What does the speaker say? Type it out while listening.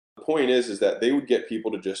point is that they would get people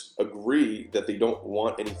to just agree that they don't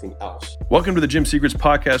want anything else. Welcome to the Gym Secrets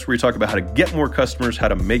Podcast, where we talk about how to get more customers, how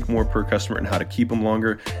to make more per customer, and how to keep them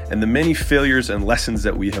longer, and the many failures and lessons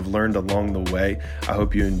that we have learned along the way. I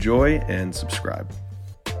hope you enjoy and subscribe.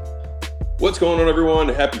 What's going on, everyone?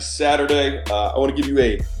 Happy Saturday. I want to give you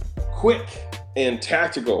a quick and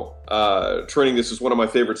tactical training. This is one of my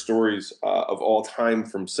favorite stories of all time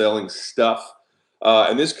from selling stuff.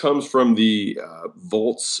 And this comes from the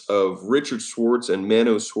vaults of Richard Schwartz and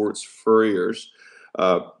Mano Schwartz furriers.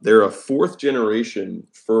 They're a fourth generation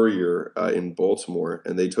furrier in Baltimore,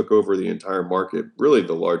 and they took over the entire market, really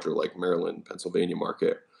the larger like Maryland, Pennsylvania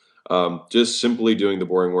market, just simply doing the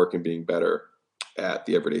boring work and being better at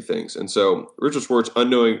the everyday things. And so Richard Schwartz,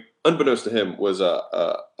 unbeknownst to him, was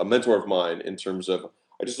a mentor of mine in terms of,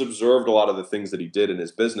 I just observed a lot of the things that he did in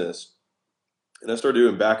his business. And I started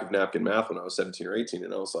doing back of napkin math when I was 17 or 18.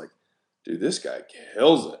 And I was like, dude, this guy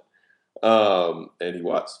kills it. And he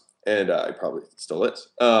was. And he probably still is.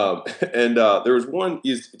 There was one,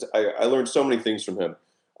 I learned so many things from him.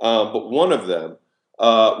 But one of them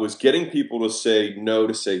was getting people to say no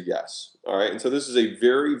to say yes. All right. And so this is a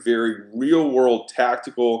very, very real world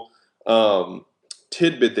tactical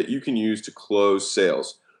tidbit that you can use to close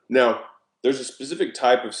sales. Now, there's a specific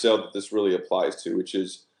type of sale that this really applies to, which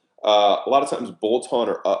is a lot of times bolt-on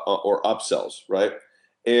or upsells, right?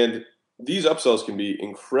 And these upsells can be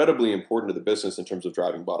incredibly important to the business in terms of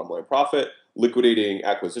driving bottom line profit, liquidating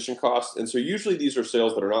acquisition costs. And so usually these are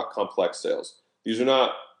sales that are not complex sales. These are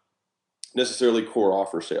not necessarily core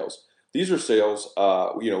offer sales. These are sales,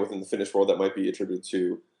 within the fitness world that might be attributed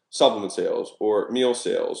to supplement sales or meal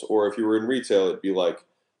sales. Or if you were in retail, it'd be like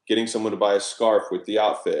getting someone to buy a scarf with the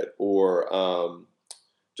outfit, or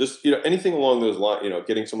just anything along those lines.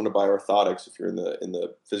 Getting someone to buy orthotics if you're in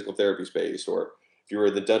the physical therapy space, or if you were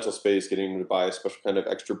in the dental space, getting them to buy a special kind of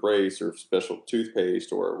extra brace or special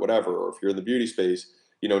toothpaste or whatever. Or if you're in the beauty space,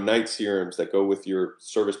 night serums that go with your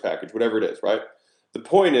service package, whatever it is, right? The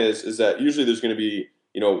point is that usually there's going to be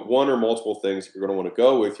one or multiple things that you're going to want to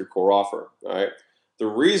go with your core offer. All right. The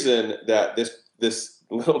reason that this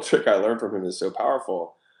little trick I learned from him is so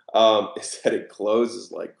powerful is that it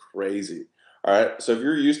closes like crazy. All right. So if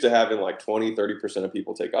you're used to having like 20, 30% of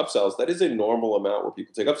people take upsells, that is a normal amount where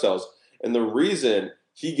people take upsells. And the reason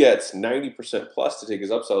he gets 90% plus to take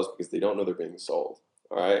his upsells is because they don't know they're being sold.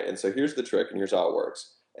 All right. And so here's the trick, and here's how it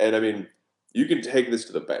works. And I mean, you can take this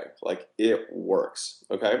to the bank. Like, it works.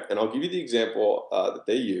 Okay. And I'll give you the example that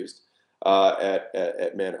they used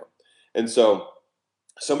at Mano. And so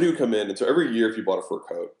somebody would come in, and so every year if you bought a fur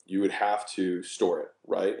coat, you would have to store it,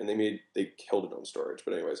 right? And they killed it on storage.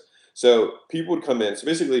 But anyways, so people would come in. So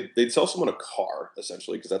basically, they'd sell someone a car,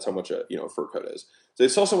 essentially, because that's how much a fur coat is. So they'd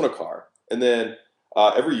sell someone a car, and then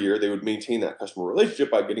every year they would maintain that customer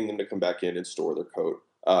relationship by getting them to come back in and store their coat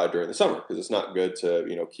during the summer, because it's not good to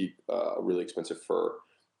keep a really expensive fur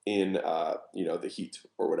in the heat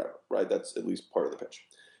or whatever, right? That's at least part of the pitch.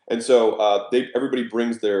 And so everybody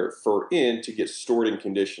brings their fur in to get stored in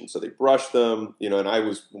condition. So they brush them, and I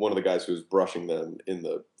was one of the guys who was brushing them in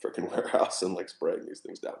the freaking warehouse and like spraying these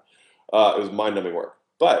things down. It was mind-numbing work,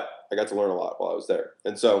 but I got to learn a lot while I was there.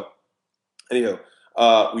 And so, anyhow,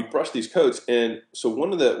 we brushed these coats, and so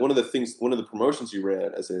one of the promotions you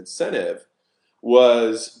ran as an incentive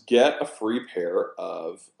was get a free pair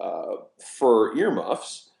of fur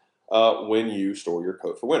earmuffs when you store your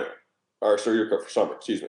coat for winter, or store your coat for summer.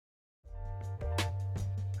 Excuse me.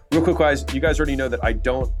 Real quick, guys, you guys already know that I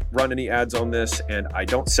don't run any ads on this and I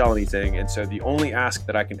don't sell anything. And so the only ask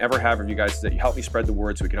that I can ever have of you guys is that you help me spread the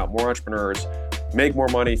word so we can help more entrepreneurs make more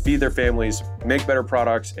money, feed their families, make better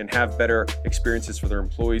products, and have better experiences for their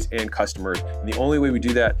employees and customers. And the only way we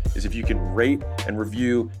do that is if you can rate and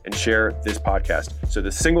review and share this podcast. So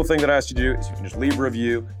the single thing that I ask you to do is you can just leave a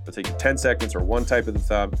review. It'll take you 10 seconds or one type of the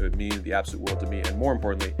thumb. It would mean the absolute world to me. And more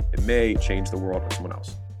importantly, it may change the world of someone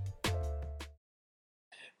else.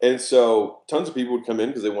 And so tons of people would come in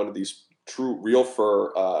because they wanted these true, real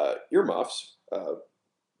fur earmuffs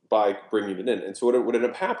by bringing it in. And so what ended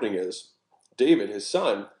up happening is David, his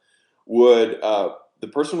son, the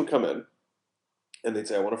person would come in and they'd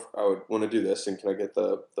say, I would want to do this, and can I get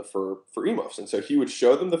the fur earmuffs? And so he would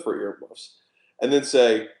show them the fur earmuffs and then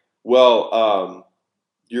say, well,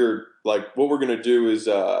 you're like, what we're going to do is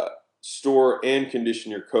store and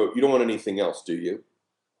condition your coat. You don't want anything else, do you?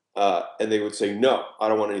 And they would say, no, I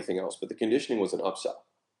don't want anything else. But the conditioning was an upsell,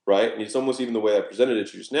 right? And it's almost even the way I presented it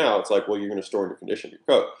to you just now. It's like, well, you're going to store and condition your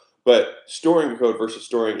coat. But storing your coat versus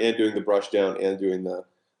storing and doing the brush down and doing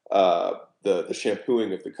the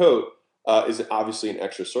shampooing of the coat is obviously an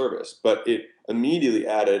extra service. But it immediately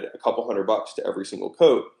added a couple $100 to every single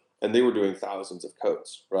coat and they were doing thousands of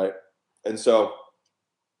coats, right? And so,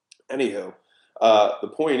 anywho,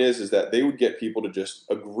 the point is that they would get people to just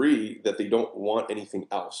agree that they don't want anything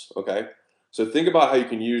else. Okay, so think about how you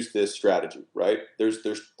can use this strategy, right?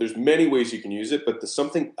 There's many ways you can use it, but the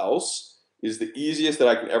something else is the easiest that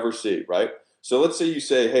I can ever see, right? So let's say you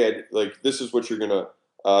say, hey, like this is what you're gonna,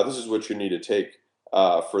 this is what you need to take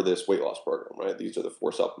for this weight loss program, right? These are the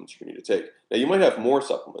 4 supplements you need to take. Now you might have more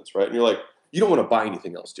supplements, right? And you're like, you don't want to buy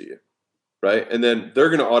anything else, do you? Right? And then they're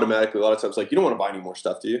gonna automatically, a lot of times, like, you don't want to buy any more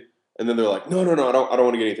stuff, do you? And then they're like, no, I don't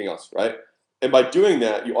want to get anything else, right? And by doing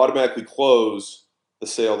that, you automatically close the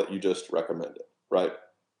sale that you just recommended, right?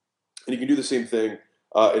 And you can do the same thing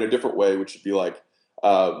in a different way, which would be like,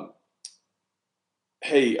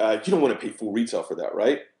 hey, you don't want to pay full retail for that,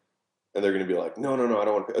 right? And they're going to be like, no, I don't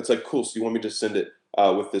want to pay. It's like, cool. So you want me to send it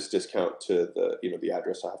with this discount to the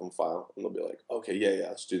address I have on file? And they'll be like, okay, yeah,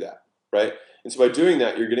 let's do that, right? And so by doing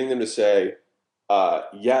that, you're getting them to say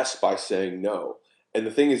yes by saying no. And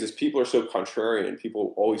the thing is people are so contrarian.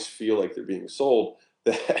 People always feel like they're being sold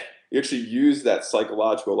that you actually use that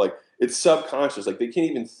psychological, like it's subconscious. Like they can't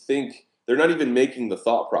even think. They're not even making the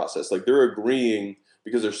thought process. Like they're agreeing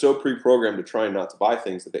because they're so pre-programmed to try not to buy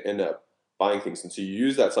things that they end up buying things. And so you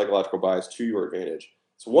use that psychological bias to your advantage.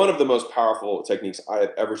 It's one of the most powerful techniques I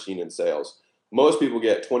have ever seen in sales. Most people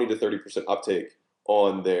get 20 to 30% uptake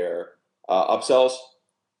on their upsells.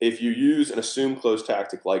 If you use an assume close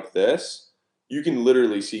tactic like this, you can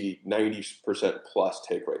literally see 90% plus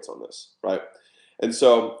take rates on this, right? And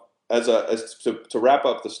so to wrap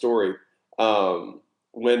up the story,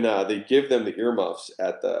 when they give them the earmuffs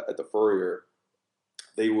at the furrier,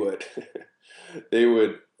 they would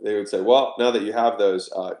say, well, now that you have those,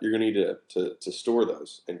 you're going to need to store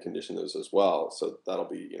those and condition those as well. So that'll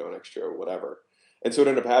be an extra whatever. And so what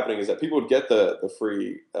ended up happening is that people would get the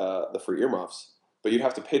free earmuffs, but you'd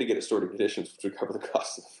have to pay to get it stored in conditions, which would cover the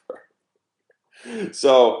cost of the fur.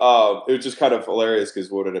 So it was just kind of hilarious because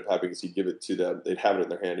what ended up happening is he'd give it to them, they'd have it in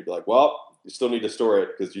their hand, he'd be like, well, you still need to store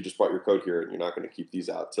it because you just bought your coat here and you're not going to keep these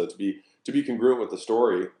out. So to be congruent with the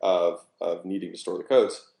story of needing to store the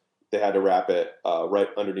coats, they had to wrap it right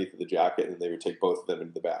underneath of the jacket, and they would take both of them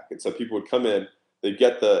into the back. And so people would come in, they'd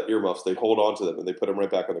get the earmuffs, they'd hold on to them, and they put them right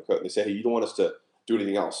back on the coat. And they say, hey, you don't want us to do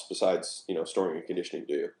anything else besides storing and conditioning,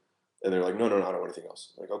 do you? And they're like, no, I don't want anything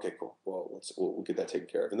else. I'm like, okay, cool. Well, we'll get that taken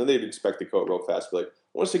care of. And then they'd inspect the coat real fast, be like, I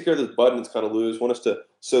want us to take care of this button, it's kind of loose. I want us to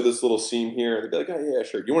sew this little seam here. And they'd be like, oh, yeah,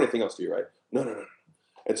 sure. Do you want anything else, do you, right? No.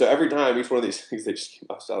 And so every time, each one of these things, they just keep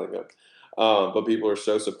off selling them. But people are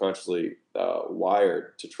so subconsciously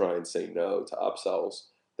wired to try and say no to upsells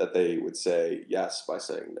that they would say yes by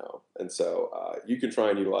saying no. And so you can try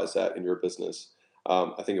and utilize that in your business.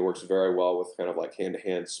 I think it works very well with kind of like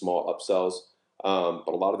hand-to-hand small upsells. But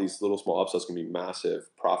a lot of these little small upsells can be massive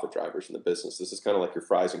profit drivers in the business. This is kind of like your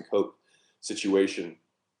fries and Coke situation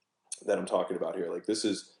that I'm talking about here. Like this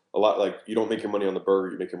is a lot like you don't make your money on the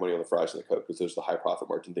burger, you make your money on the fries and the Coke because there's the high profit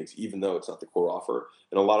margin things, even though it's not the core offer.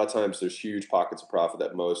 And a lot of times there's huge pockets of profit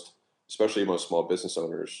that especially most small business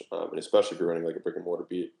owners, and especially if you're running like a brick and mortar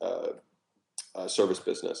service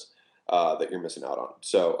business, that you're missing out on.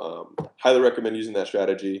 So highly recommend using that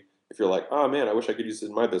strategy. If you're like, oh man, I wish I could use this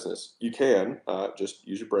in my business, you can. Just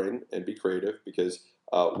use your brain and be creative because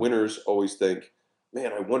winners always think,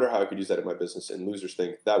 man, I wonder how I could use that in my business. And losers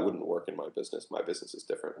think that wouldn't work in my business. My business is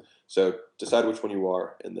different. So decide which one you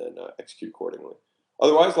are and then execute accordingly.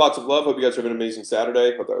 Otherwise, lots of love. Hope you guys have an amazing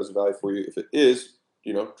Saturday. Hope that was a value for you. If it is,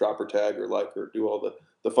 drop or tag or like or do all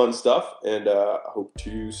the fun stuff. And I hope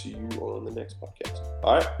to see you on the next podcast.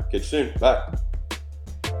 All right. Catch you soon. Bye.